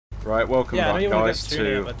Right, welcome back guys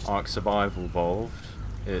to but... Ark Survival Evolved.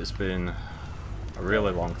 It's been a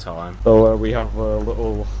really long time. So we have a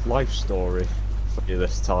little life story for you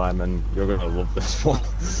this time, and you're gonna love this one.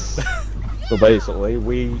 So basically,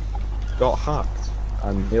 we got hacked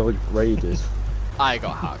and nearly raided. I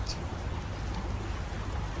got hacked.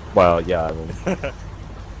 Well, yeah, I mean...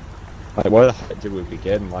 like, where the heck did we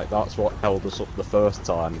begin? Like, that's what held us up the first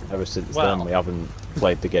time. Ever since then, we haven't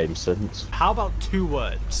played the game since. How about 2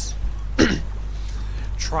 words?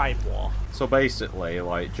 Tribe war. So basically,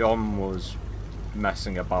 like, John was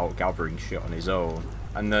messing about gathering shit on his own,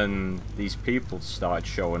 and then these people started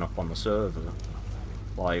showing up on the server.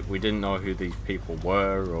 Like, we didn't know who these people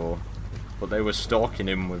were, but they were stalking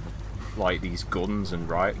him with, like, these guns and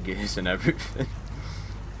riot gears and everything.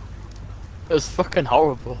 It was fucking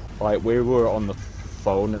horrible. Like, we were on the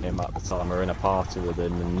phone at him at the time, we were in a party with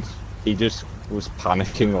him, and he just was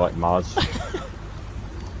panicking like mad.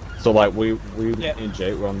 So like, we and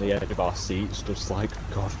Jake were on the edge of our seats, just like,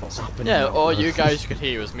 God, what's happening? Yeah, all you guys could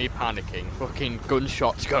hear was me panicking, fucking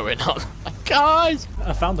gunshots going on. Like, guys!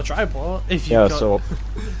 I found the tribe war. If you so...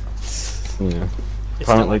 yeah.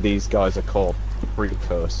 Apparently these guys are called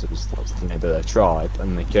precursors, that's the name of their tribe,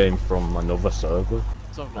 and they came from another server.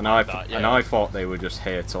 And I thought they were just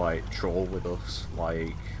here to like troll with us,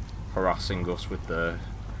 like harassing us with the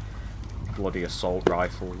bloody assault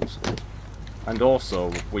rifles. And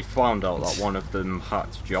also, we found out that one of them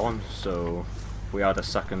hacked John, so we had a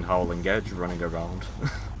second Howling Edge running around.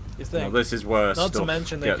 Now, this is where stuff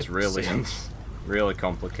gets really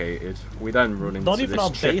complicated. We then run into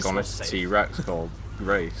this chick on a T-Rex called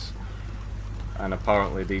Grace. And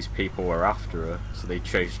apparently these people were after her, so they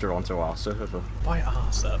chased her onto our server. Why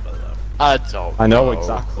our server, though? I don't I know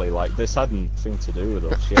exactly, like, this had nothing to do with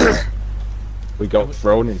us, yeah. We got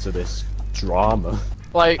thrown into this drama.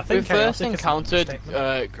 Like, we first encountered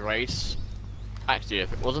Grace, actually,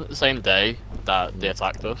 if it wasn't the same day that they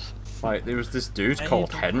attacked us. Like, there was this dude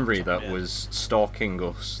called Henry that was stalking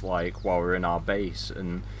us, like, while we were in our base,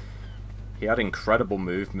 and he had incredible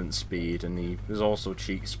movement speed, and he was also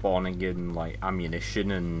cheat spawning in like ammunition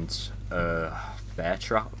and bear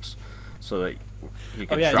traps, so that he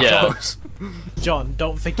could trap us. John,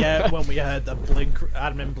 don't forget when we had the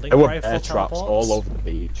admin blink there were rifle bear traps all over the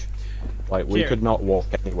beach. Like, we could not walk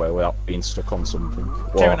anywhere without being stuck on something.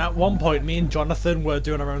 Kieran, at one point, me and Jonathan were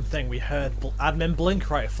doing our own thing. We heard admin blink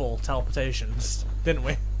rifle teleportations, didn't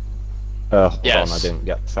we? Hold on, I didn't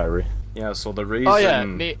get ferry. Yeah, so the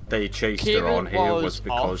reason they chased her on here was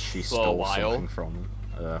because she stole something from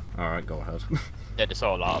him. Alright, go ahead. Yeah, they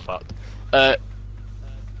saw a lot of that.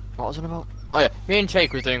 What was it about? Oh yeah, me and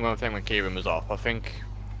Jake was doing one thing when Kieran was off. I can't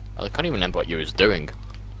even remember what you was doing.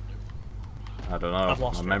 I don't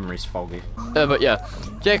know, my memory's foggy. But yeah,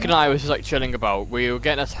 Jake and I was just like chilling about. We were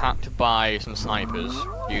getting attacked by some snipers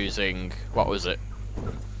using, what was it?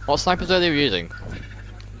 What snipers were they using?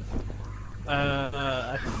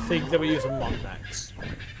 I think they were using long necks.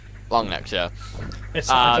 Long necks, yeah.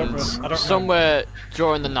 And somewhere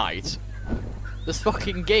during the night, this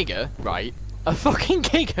fucking Giga, right? A fucking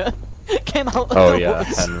Giga came out of the woods. Yeah,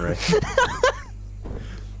 Henry.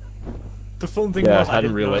 The fun thing was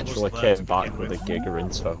Henry literally came back with a Giga in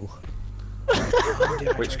tow.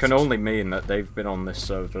 Which can only mean that they've been on this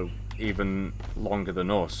server even longer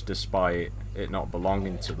than us, despite it not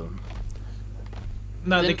belonging to them.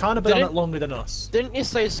 No, they kind of been on it longer than us. Didn't you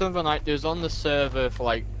say something like they was on the server for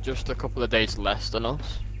like just a couple of days less than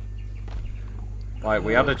us? Like,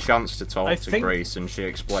 we had a chance to talk to Grace, and she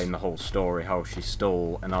explained the whole story, how she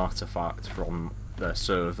stole an artifact from their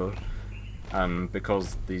server, and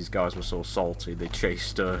because these guys were so salty, they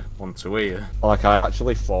chased her onto here. Like, I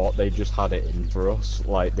actually thought they just had it in for us.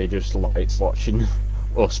 Like, they just liked watching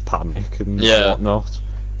us panic and whatnot.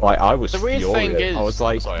 Like, I was furious. I was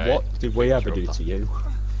like, what did we ever do to you?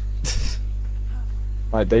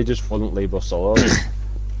 Like, they just wouldn't leave us alone.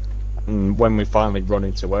 And when we finally run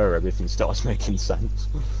into her, everything starts making sense.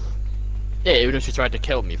 Yeah, even if she tried to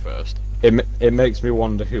kill me first. It makes me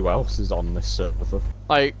wonder who else is on this server.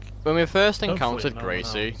 Like, when we first encountered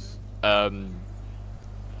Gracie,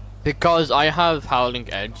 because I have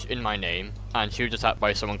Howling Edge in my name, and she was attacked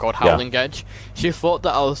by someone called Howling Edge, she thought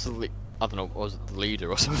that I was I don't know, was it the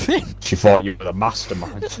leader or something? She thought you were the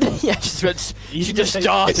mastermind. Yeah, she just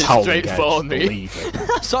started straight for me.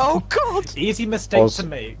 So, oh god! Easy mistake to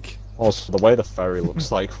make. Also, the way the ferry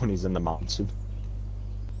looks like when he's in the mountain.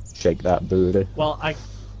 Shake that booty. Well, I'm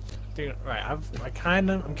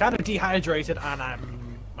kind of dehydrated, and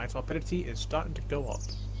my torpidity is starting to go up.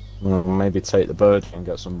 Well, maybe take the bird and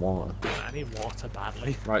get some water. I need water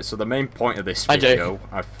badly. Right, so the main point of this video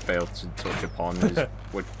I failed to touch upon is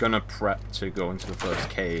we're gonna prep to go into the first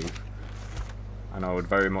cave. And I would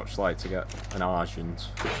very much like to get an Argent.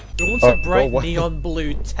 Who wants a bright neon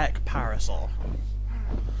blue tech parasol?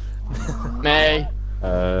 May.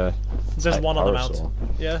 There's one on the mount.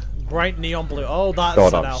 Yeah, bright neon blue. Oh, that's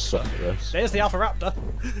God, an alpha. There's the alpha raptor.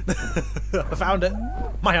 I found it.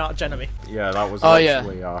 My arch enemy. Yeah, that was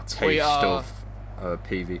actually our taste of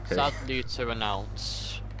PvP. Sadly to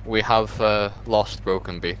announce, we have lost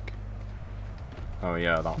Broken Beak. Oh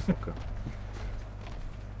yeah, that fucker.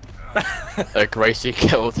 Gracie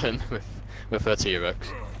killed him with her T-Rex.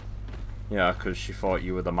 Yeah, because she thought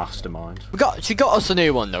you were the mastermind. She got us a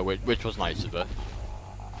new one though, which was nice of her.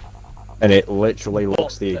 And it literally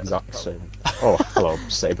looks the exact same. Oh, hello,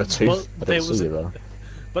 Sabertooth. Well,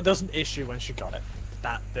 But there's an issue when she got it.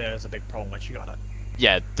 There's a big problem when she got it.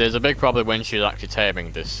 Yeah, there's a big problem when she's actually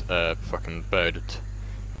taming this fucking bird.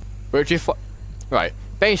 Right,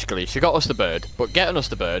 basically, she got us the bird, but getting us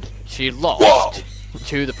the bird, she lost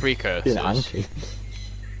to the precursors.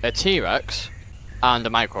 A T-Rex and a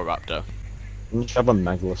Microraptor. Didn't she have a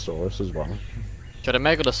Megalosaurus as well? She had a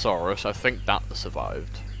Megalosaurus, I think that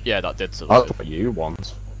survived. Yeah, that did survive. That's what you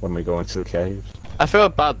want when we go into the caves. I feel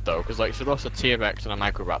bad though, because like she lost a T-Rex and a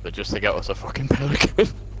Microraptor just to get us a fucking pelican.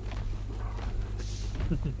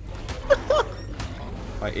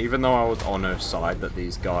 Like, even though I was on her side that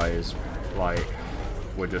these guys, like,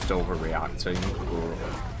 were just overreacting,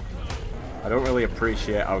 but I don't really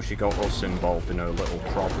appreciate how she got us involved in her little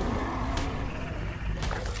problem.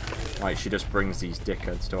 Like, she just brings these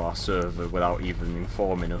dickheads to our server without even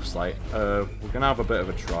informing us, like, we're gonna have a bit of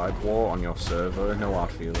a tribe war on your server, no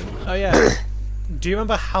hard feelings. Oh yeah. Do you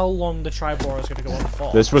remember how long the tribe war is going to go on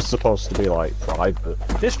for? This was supposed to be, like, private.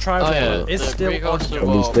 This tribe war is still ongoing.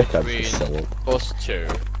 And these dickheads just show up. Us two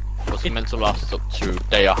was meant to last up to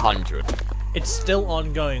day 100. It's still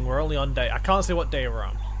ongoing, we're only on day... I can't see what day we're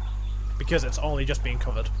on. Because it's only just being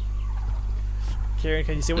covered. Kieran,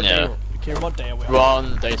 can you see what day Kieran, what day are we on? We're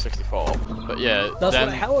on day 64. But yeah, that's then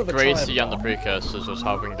what a hell of a Gracie and the Precursors was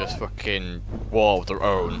having this fucking war of their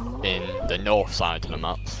own in the north side of the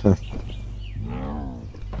map.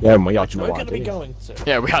 Yeah, and we had no idea. Gonna be going to.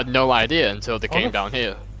 Yeah, we had no idea until they came down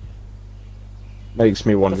here. Makes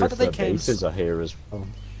me wonder if their bases are here as well.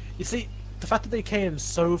 You see, the fact that they came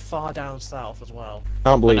so far down south as well. I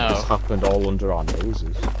can't believe this happened all under our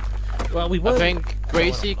noses. Well, we were. I think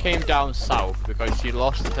Gracie came down south because she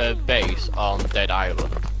lost her base on Dead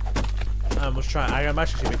Island. And was trying. I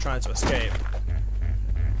imagine she'd been trying to escape.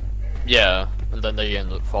 Yeah, and then they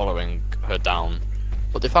ended up following her down.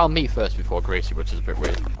 But they found me first before Gracie, which is a bit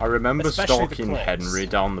weird. I remember stalking Henry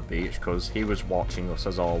down the beach because he was watching us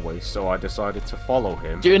as always, so I decided to follow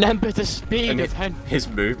him. Do you remember the speed of Henry? His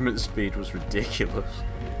movement speed was ridiculous.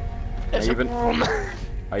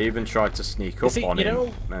 I even tried to sneak up on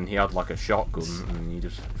him, and he had like a shotgun, and he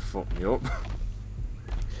just fucked me up.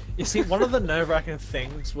 You see, one of the nerve-wracking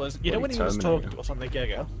things was, you know when he was talking to us on the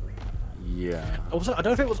Giga? Yeah. I don't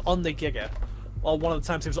know if it was on the Giga, or one of the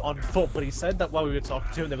times he was on foot, but he said that while we were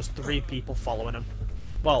talking to him, there was 3 people following him.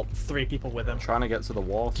 Well, 3 people with him. Trying to get to the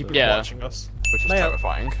water. Keep watching us. Which is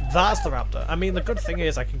terrifying. That's the raptor. I mean, the good thing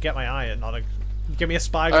is I can get my iron on a... Give me a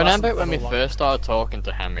spyglass. I remember when we first started talking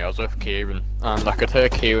to Henry, I was with Kieran, and I could hear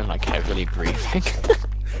Kieran like heavily breathing.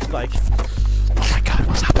 Like, oh my god,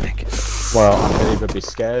 what's happening? Well, I could either be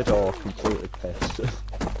scared or completely pissed.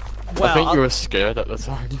 Well, I think you were scared at the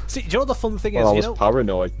time. See, do you know what the fun thing is? Well, I was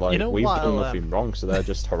paranoid, like, we've done while, nothing wrong, so they're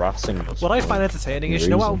just harassing us. What I find entertaining is, you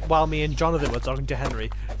know, while me and Jonathan were talking to Henry,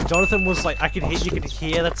 Jonathan was like, you could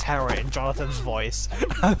hear the terror in Jonathan's voice,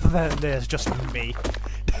 and then there's just me.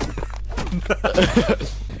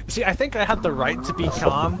 See, I think I had the right to be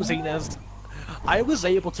calm, seeing as I was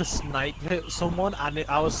able to snipe someone, and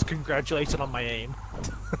I was congratulated on my aim.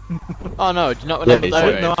 Oh no, do you not remember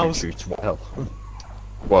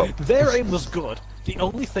Well, their aim was good. The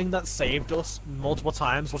only thing that saved us multiple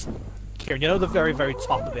times was, Kieran, you know the very, very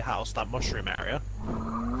top of the house, that mushroom area?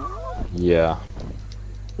 Yeah.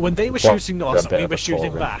 When they were shooting us, and we were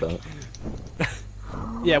shooting back.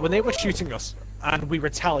 Yeah, when they were shooting us, and we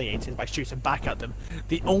retaliated by shooting back at them,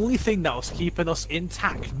 the only thing that was keeping us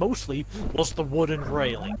intact, mostly, was the wooden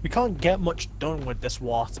railing. We can't get much done with this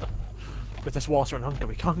water. With this water and hunger,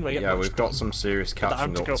 we can't really get much we've got done. some serious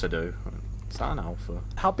catching up to do. Is that an alpha?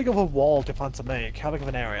 How big of a wall do you plan to make? How big of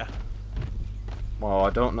an area? Well, I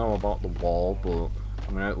don't know about the wall, but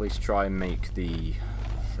I'm gonna at least try and make the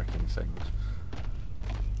frickin' things.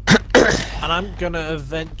 And I'm gonna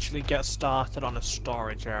eventually get started on a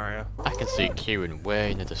storage area. I can see Kieran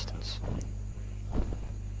way in the distance.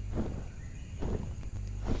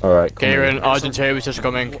 Alright, Kieran, Argentina is just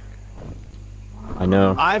coming. I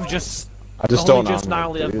know. I just don't just know how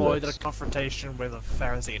narrowly to do avoided this. a confrontation with a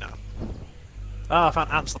Pharazina. Ah, I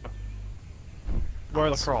found ants. Where are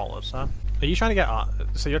the crawlers, huh? Are you trying to get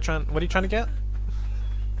so you're trying what are you trying to get?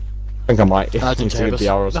 I think I might need to give the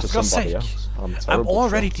arrows to somebody else. I'm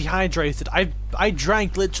already dehydrated. I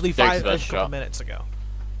drank literally a couple minutes ago.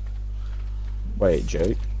 Wait,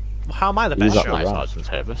 Jake. Well, how am I the best He's shot? up Sergeant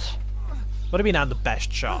Davis. What do you mean I'm the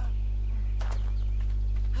best shot?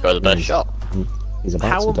 You're the best shot. He's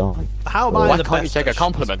about to die. How am I Why the can't you best take a at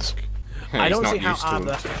compliment? I don't He's see not how used to I'm it.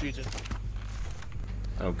 the best at shooting.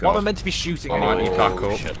 Oh god. What am I meant to be shooting? I might need back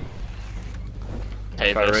up. Shit.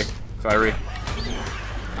 Ferry. Davis. Ferry.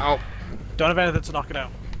 Ow. Don't have anything to knock it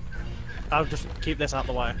out. I'll just keep this out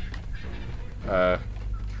the way.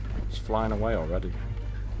 It's flying away already.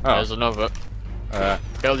 Oh. There's another. Uh,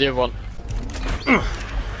 Kill the other one.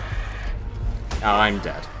 I'm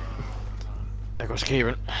dead. There goes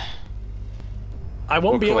Kieran. I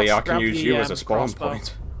won't be able Luckily, to I can grab use the, you as a spawn crossbow.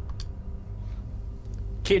 point.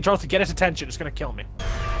 Jonathan, get his attention. It's gonna kill me.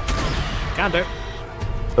 Can do.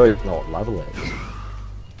 Oh, you're not level it.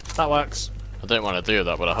 That works. I didn't want to do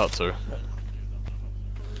that, but I had to.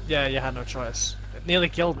 Yeah, you had no choice. It nearly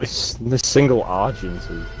killed me. This single Argent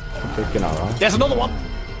is kicking our ass. There's another one.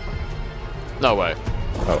 No way.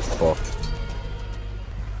 Oh fuck.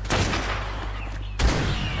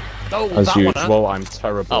 Oh, As that usual, one, I'm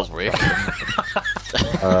terrible. That was weird.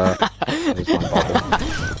 Here's my body.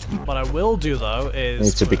 What I will do though is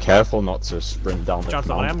Need to be careful not to sprint down the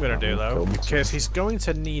Jonathan, what I'm gonna do though, Kill me. because he's going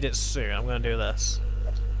to need it soon. I'm gonna do this.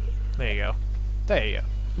 There you go. There you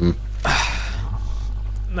Hmm. go.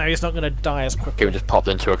 No, he's not gonna die as quickly. Kieran just popped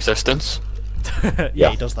into existence.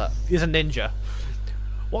 Yeah, he does that. He's a ninja.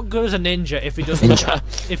 What good is a ninja if he doesn't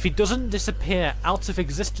if he doesn't disappear out of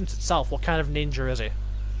existence itself? What kind of ninja is he?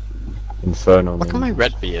 Inferno. Look at my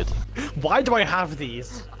red beard. Why do I have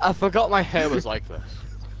these? I forgot my hair was like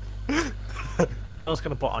this. I was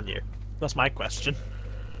gonna put on you. That's my question.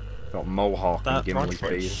 Got Mohawk and That's Gimli right.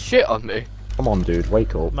 beard. Shit on me. Come on, dude,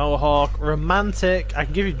 wake up. Mohawk, romantic. I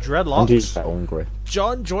can give you I'm dreadlocks. just hungry.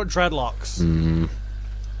 John, do you want dreadlocks? Hmm.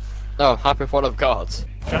 No, happy for of gods.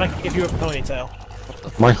 Can I give you a ponytail?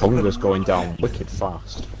 My hunger's going down wicked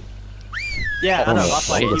fast. Yeah, I know. Oh, That's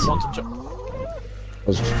why you listen. want to. I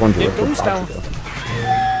was just wondering It if the goes down.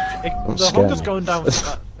 battery- The scare hunger's me. going down.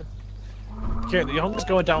 Okay, the hunger's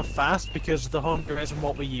going down fast because the hunger isn't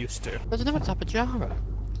what we used to. There's another type of Jara.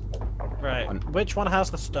 Right. Which one has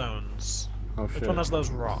the stones? Oh Which shit. one has those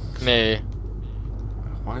rocks? Me.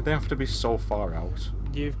 Why do they have to be so far out?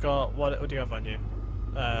 You've got what do you have on you?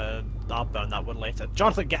 I'll burn that one later.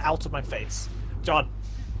 Jonathan, get out of my face. John.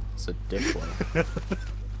 It's a diplo.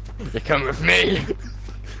 You come with me.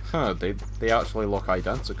 Huh, they actually look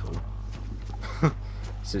identical.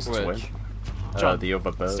 It's his Which? twin. John, The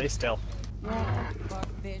other bird. Stay still.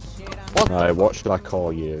 Right, what should I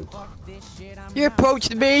call you? You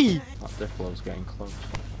approached me. That diplo's getting close.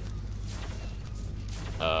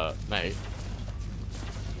 Mate.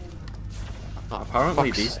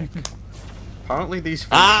 Apparently fuck's these things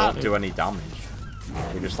Ah! don't do any damage.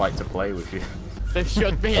 They just like to play with you. They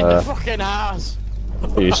shot me in the fucking ass.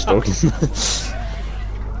 Are you stuck?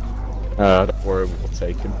 Don't worry, we'll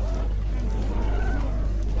take him.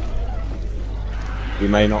 We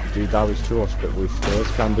may not do damage to us, but we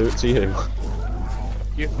first can do it to you.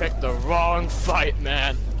 You picked the wrong fight,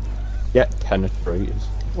 man. Get penetrated.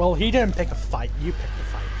 Well, he didn't pick a fight. You picked a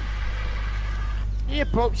fight. He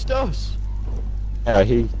approached us. Yeah,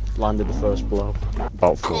 he landed the first blow.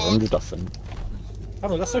 About 400, I think. Oh,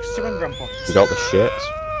 look, that's 61 gram points. He got the shit.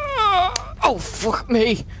 Oh, fuck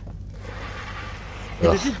me.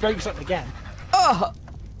 Did you break something again?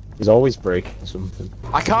 He's always breaking something.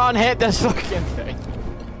 I can't hit this fucking thing.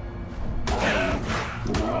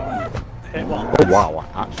 Hit what? Oh wow,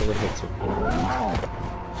 I actually hit him.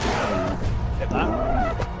 Hit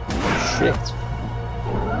that. Shit.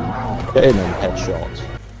 Get in and headshot.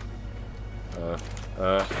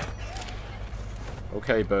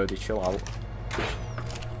 Okay, birdie, chill out.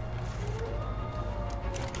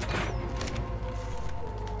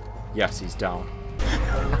 Yes, he's down.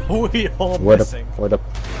 We all Where'd missing.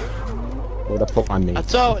 I put my meat? I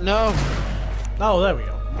don't know. Oh, there we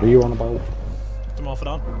go. What are you on about? I'm off it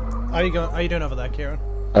on. How you going? How you doing over there, Kieran?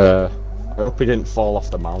 I hope he didn't fall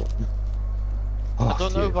off the mountain. Oh, I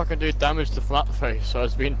don't know if I can do damage to flat face, so I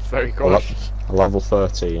was being very A cautious. level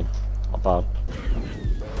 13. Not bad.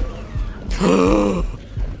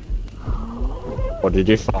 What did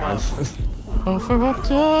you find?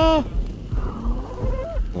 Alpharaptor!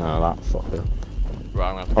 No, that fucker.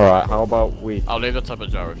 Right, I'm gonna... Alright, how about we... I'll leave the top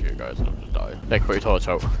of jar with you guys and I'll just die. Take put your torch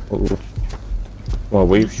out. Ooh. Well,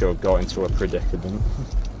 we've sure got into a predicament.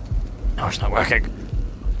 No, it's not working.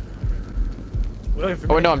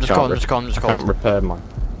 Oh no, I'm just cold, I can't repair mine.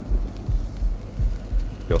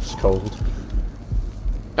 Just cold.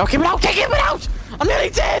 No, keep it out! Keep it out! I'm nearly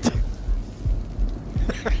dead!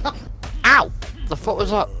 Ow! The fuck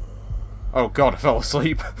was that? Oh god, I fell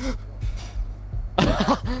asleep.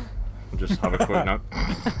 Just have a quick nap.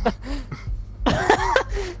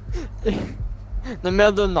 In the middle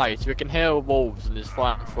of the night, we can hear wolves and there's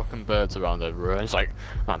flying fucking birds around everywhere. And it's like,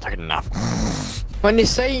 I'm taking a nap. When they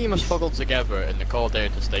say you must huddle together in the cold day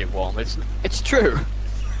to stay warm, it's true.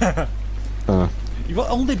 You will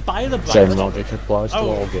only buy the bike. Same logic applies to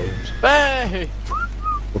all games. Hey!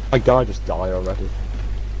 My guy just died already.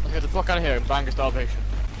 Let's get the fuck out of here and bang a starvation.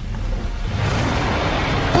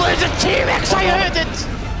 Where's the T-Rex? I heard it!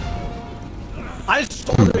 I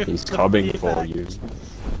stole it. He's coming for you.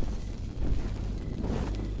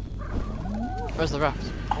 Where's the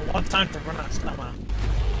raft? I want time to run out of stamina.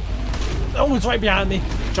 Oh, it's right behind me.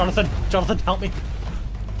 Jonathan, help me.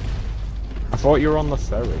 I thought you were on the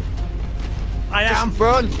ferry. I am.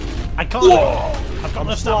 Run! I can't. Whoa! I've got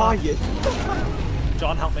no stamina.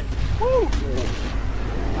 John, help me. Woo!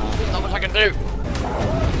 Not much I can do.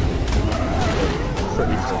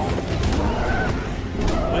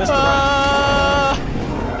 Where's the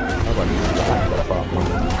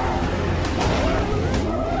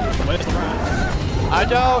Where's the raft? I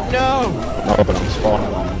don't know. No, but I'm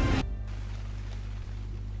spawning.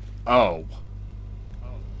 Oh.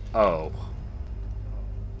 Oh.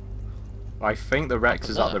 I think the Rex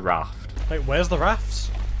is at the raft. Wait, where's the rafts?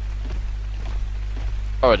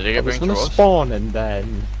 Oh, did he get I was bring to gonna us? spawn and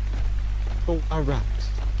then... Oh, I wrecked.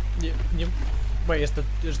 Wait, is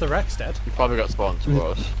the Rex dead? You probably got spawned to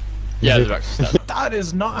us. Yeah, the Rex is dead. That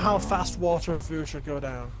is not how fast water and food should go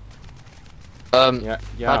down. Yeah,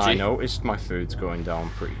 I Haji. noticed my food's going down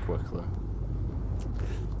pretty quickly.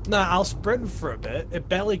 Nah, I'll sprint for a bit. It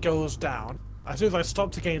barely goes down. As soon as I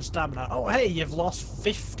stop to gain stamina, oh hey, you've lost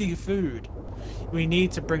 50 food. We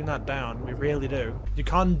need to bring that down. We really do. You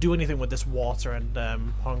can't do anything with this water and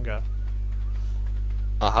hunger.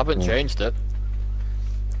 I haven't changed it.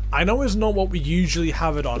 I know it's not what we usually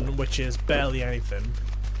have it on, which is barely anything.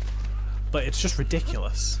 But it's just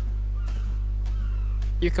ridiculous.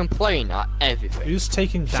 You complain at everything. Who's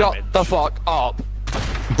taking Shut damage? the fuck up!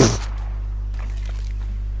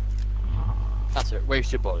 That's it,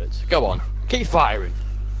 waste your bullets. Go on, keep firing.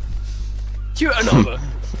 Shoot another!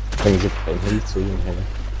 Things are getting heaty in here.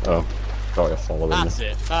 Oh, thought you're following That's me.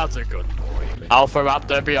 it, that's a good boy. Alpha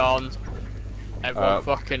Raptor beyond. Everyone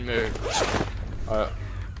fucking move.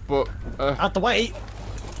 Out the way!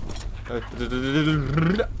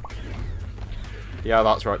 Yeah,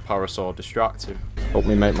 that's right, Parasaur, distract him. Help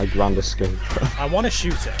me make my grand escape. I want to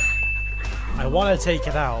shoot it. I want to take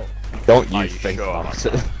it out. Don't you Are you think sure? about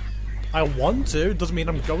it. I want to, doesn't mean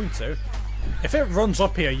I'm going to. If it runs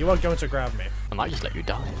up here, you are going to grab me. I might just let you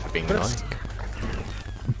die for being But annoying.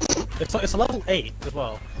 it's a level 8 as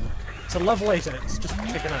well. It's a level 8 and it's just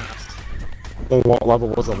kicking ass. Well, what level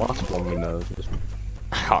was the last one we know?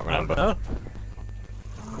 I can't remember. No?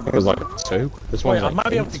 It was like 2. This Wait, one's I like might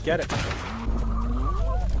be 8. able to get it.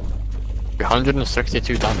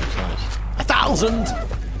 162 damage, nice. 1,000!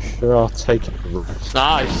 Sure, I'll take it.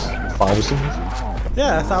 Nice! 1,000?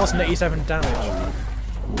 Yeah, 1,087 damage.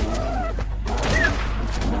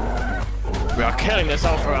 We are killing this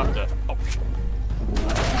Alpha Raptor. Oh,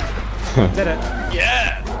 Did it.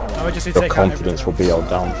 yeah! Now we just need to Your take out confidence will everything be our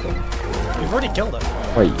downfall. else. We've already killed it.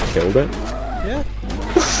 Wait, you killed it? Yeah.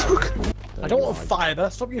 I don't want fibre.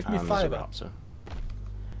 Stop giving me And there's a fibre. raptor.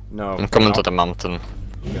 No, I'm coming you're to not- the mountain.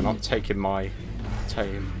 You're not taking my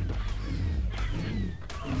tame.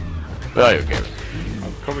 There you go.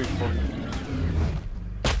 I'm coming for you.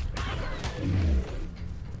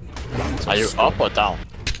 Are you up or down?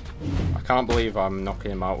 I can't believe I'm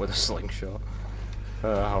knocking him out with a slingshot.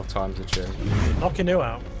 How times have changed. Knocking you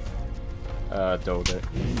out. Dodo.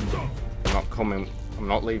 I'm not coming. I'm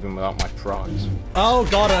not leaving without my prize. Oh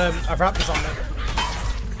god, a raptor's on me.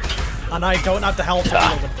 And I don't have the health to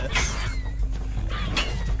deal with this.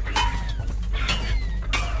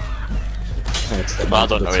 Well, I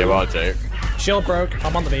don't know where you are, Jake. Shield broke.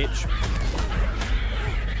 I'm on the beach.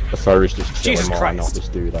 The ferry's just Jesus chilling while I knock Christ. this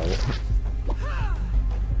dude out.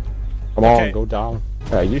 Come Okay. on, go down.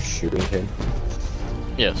 Yeah, are you shooting him?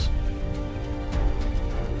 Yes.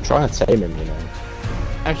 I'm trying to tame him, you know.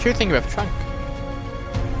 I'm shooting with Trunk.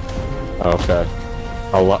 Okay.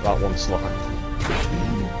 I'll let that one slide.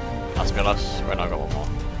 That's my last. Wait, no, I got one more.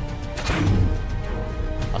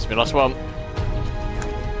 That's my last one.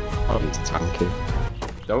 Oh, it's tanky.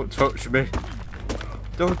 Don't touch me.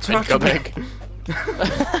 Don't touch me.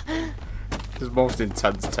 It's the most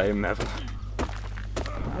intense tame ever.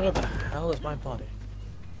 Where the hell is my body?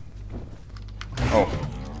 Oh.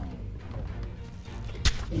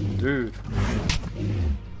 Dude.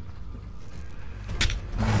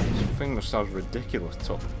 This thing just sounds ridiculous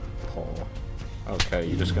to Paul. Okay,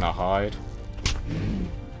 you're just gonna hide.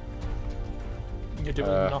 You're doing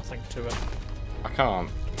nothing to it. I can't.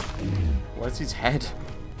 Where's his head?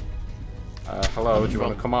 Hello, do you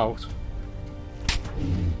want to come out?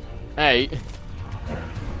 Hey.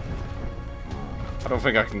 I don't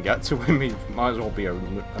think I can get to him, he might as well be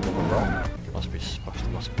another rock. It must be the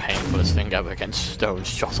most painfulest thing ever, getting stone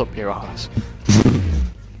shot up your ass.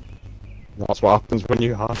 That's what happens when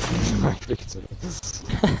you hide.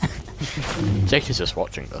 Jake is just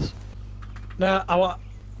watching this. No, oh,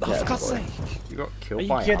 for God's sake. You got killed Are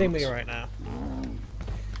by you kidding ants. me right now?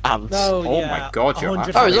 Ants. No, Oh yeah, my god, you're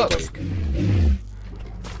 100 Oh, look.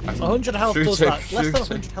 100 health Shoot does him, that. Less than shoot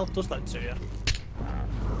 100 health does that to you.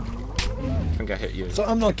 I think I hit you. So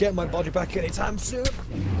I'm not getting my body back anytime soon.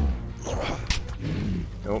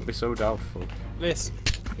 Don't be so doubtful. Listen.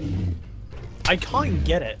 I can't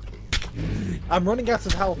get it. I'm running out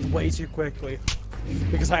of health way too quickly.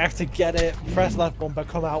 Because I have to get it, press left bumper,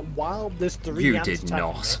 come out while there's 3 You ants did attacking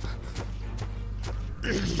not.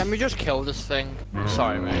 me. Can we just kill this thing?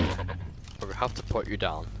 Sorry, mate. But we have to put you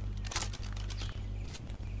down.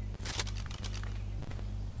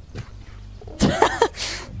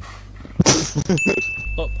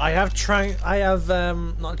 Look, I have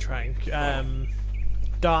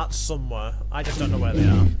darts somewhere. I just don't know where they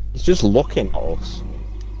are. He's just looking at us.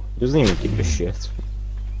 He doesn't even give a shit.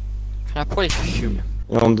 Can I please shoot him?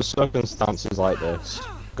 You know, under circumstances like this,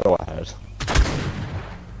 go ahead.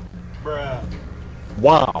 Bruh.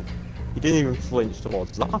 Wow! He didn't even flinch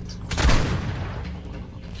towards that.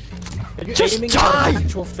 You're Just aiming die! at the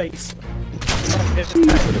actual face.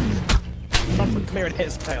 Come here and hit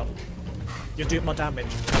his tail. You're doing more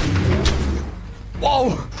damage.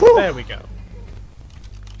 Whoa! There we go.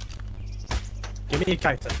 Give me a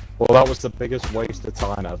chitin. Well, that was the biggest waste of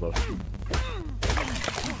time ever.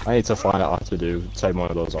 I need to find out how to take one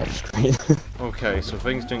of those off screen. Okay, so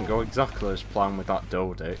things didn't go exactly as planned with that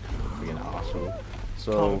doe dick, being an arsehole.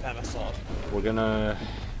 So, we're gonna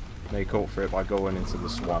make up for it by going into the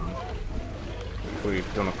swamp. Which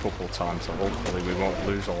we've done a couple times, so hopefully we won't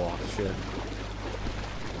lose all our shit.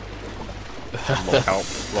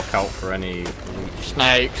 Look out for any leech.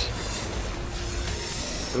 Snakes.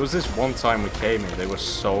 There was this one time we came here, there were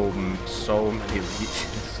so many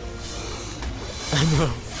leeches.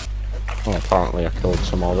 Well, apparently I killed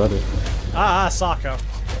some already. Sarko.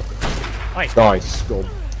 Wait. Nice, scum.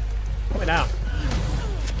 Put me down.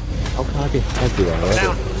 How can I be everywhere already?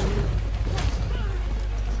 Down.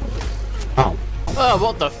 Ow. Oh,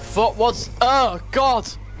 what the fuck? What's... Oh, God!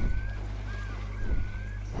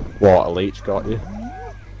 What, a leech got you?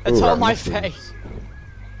 It's Ooh, on my nothing. face.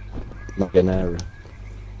 Not an area.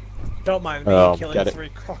 Don't mind me Oh, killing get it. 3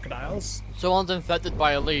 crocodiles. Someone's infected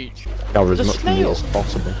by a leech. Cover as There's a much meat snail. as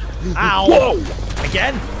possible. Ow! Whoa!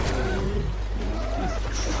 Again?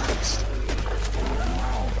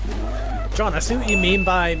 John, I see what you mean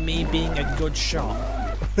by me being a good shot.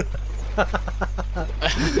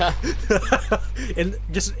 in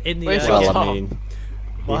the Wait, Well, Tom. I mean,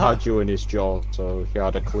 he had you in his jaw, so he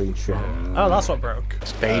had a clean shot. Oh, that's what broke.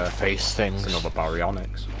 Spade face things. It's another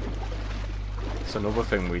baryonyx. It's another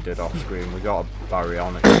thing we did off screen. We got a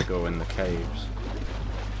baryonyx to go in the caves.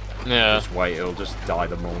 Yeah. Just wait, it'll just die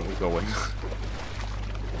the moment we go in.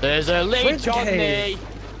 There's a leech on me! cave?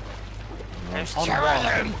 Let's kill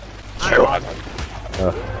him!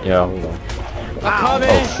 Yeah, hold on. I'm coming!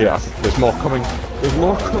 Oh shit, there's more coming. There's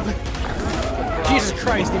more coming. Jesus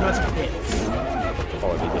Christ, the amount of hits.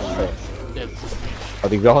 Oh, they just fish. Yeah, this is fish. Are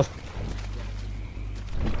they gone?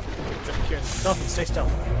 Nothing, stay still.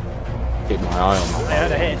 Keep my eye on I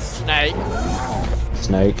heard a hit. Snake. that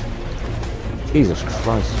snake. Jesus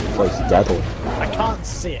Christ, this place is deadly. I can't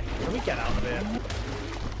see it. Can we get out of here?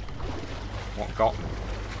 What got me?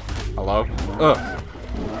 Hello? Ugh!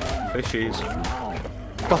 Fishies.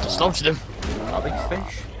 Got to stop them. Are they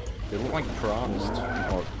fish? They look like piranhas.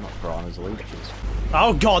 Or, not piranhas, leeches.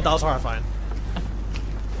 Oh god, that was horrifying.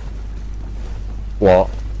 What?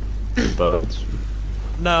 Birds.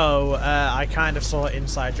 No, I kind of saw it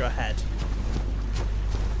inside your head.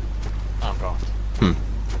 Oh god.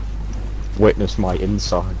 witness my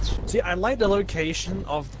insides. See, I like the location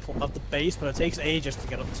of the base, but it takes ages to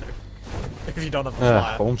get up to. If you don't have a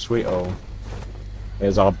flyer. Home sweet home.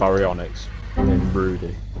 Here's our baryonyx named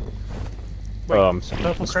Rudy. Wait,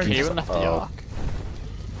 purple cringe. Even left the Ark.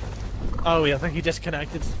 Oh yeah, I think he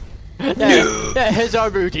disconnected. Yeah, here's our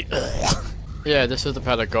Rudy. Yeah, this is the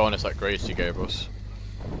Patagonus that Gracie gave us.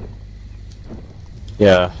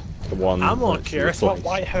 Yeah, the one. I'm more curious about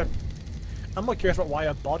why her. I'm more curious about why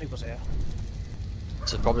her body was here.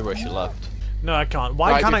 This is probably where she left. No, I can't.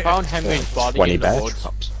 Why Right, can't we I? found Henry's body 20 in the bear woods,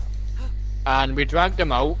 traps. and we dragged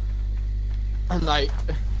him out. And like,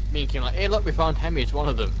 thinking like, hey look, we found Henry's one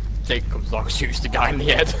of them. Jake comes along, shoots the guy in the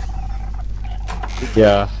head.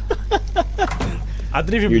 Yeah. I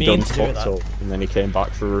didn't even You mean done to do fucked that. up, and then he came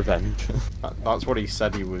back for revenge. That's what he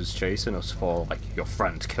said he was chasing us for, like, your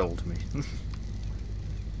friend killed me.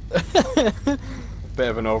 Bit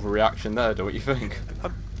of an overreaction there, don't you think?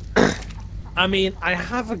 I mean, I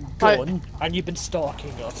have a gun, and you've been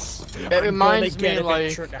stalking us. It reminds me a bit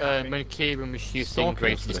like trigger happy. when Kieran was shooting Stalking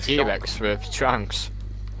Gracie's us with a T-Rex with Trunks.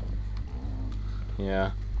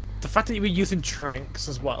 Yeah. The fact that you were using Trinks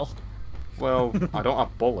as well. Well, I don't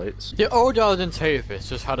have bullets. The old Arden Tavis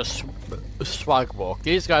just had a swag walk.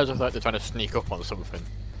 These guys look like they're trying to sneak up on something.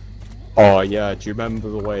 Oh yeah, do you remember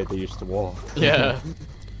the way they used to walk? Yeah.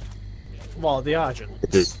 Well, the Argent. They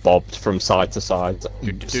just bobbed from side to side.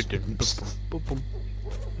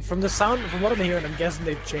 From the sound, from what I'm hearing, I'm guessing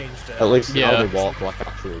they've changed it. At least Yeah. now they walk like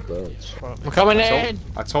actual birds. We're coming in!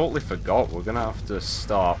 I totally forgot, we're gonna have to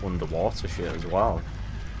start underwater shit as well.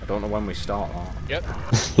 I don't know when we start that. Yep.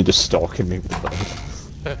 You're just stalking me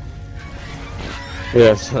with the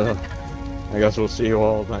Yeah, so I guess we'll see you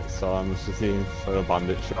all next time. This is the team for the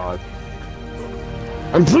Bandit Tribe.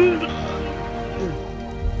 And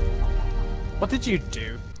What did you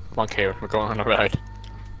do? Come on, Kieran, we're going on a ride.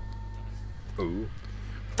 Ooh.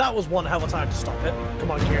 That was one hell of a time to stop it. Come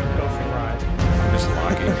on, Kieran, go for a ride. Just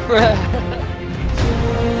lagging.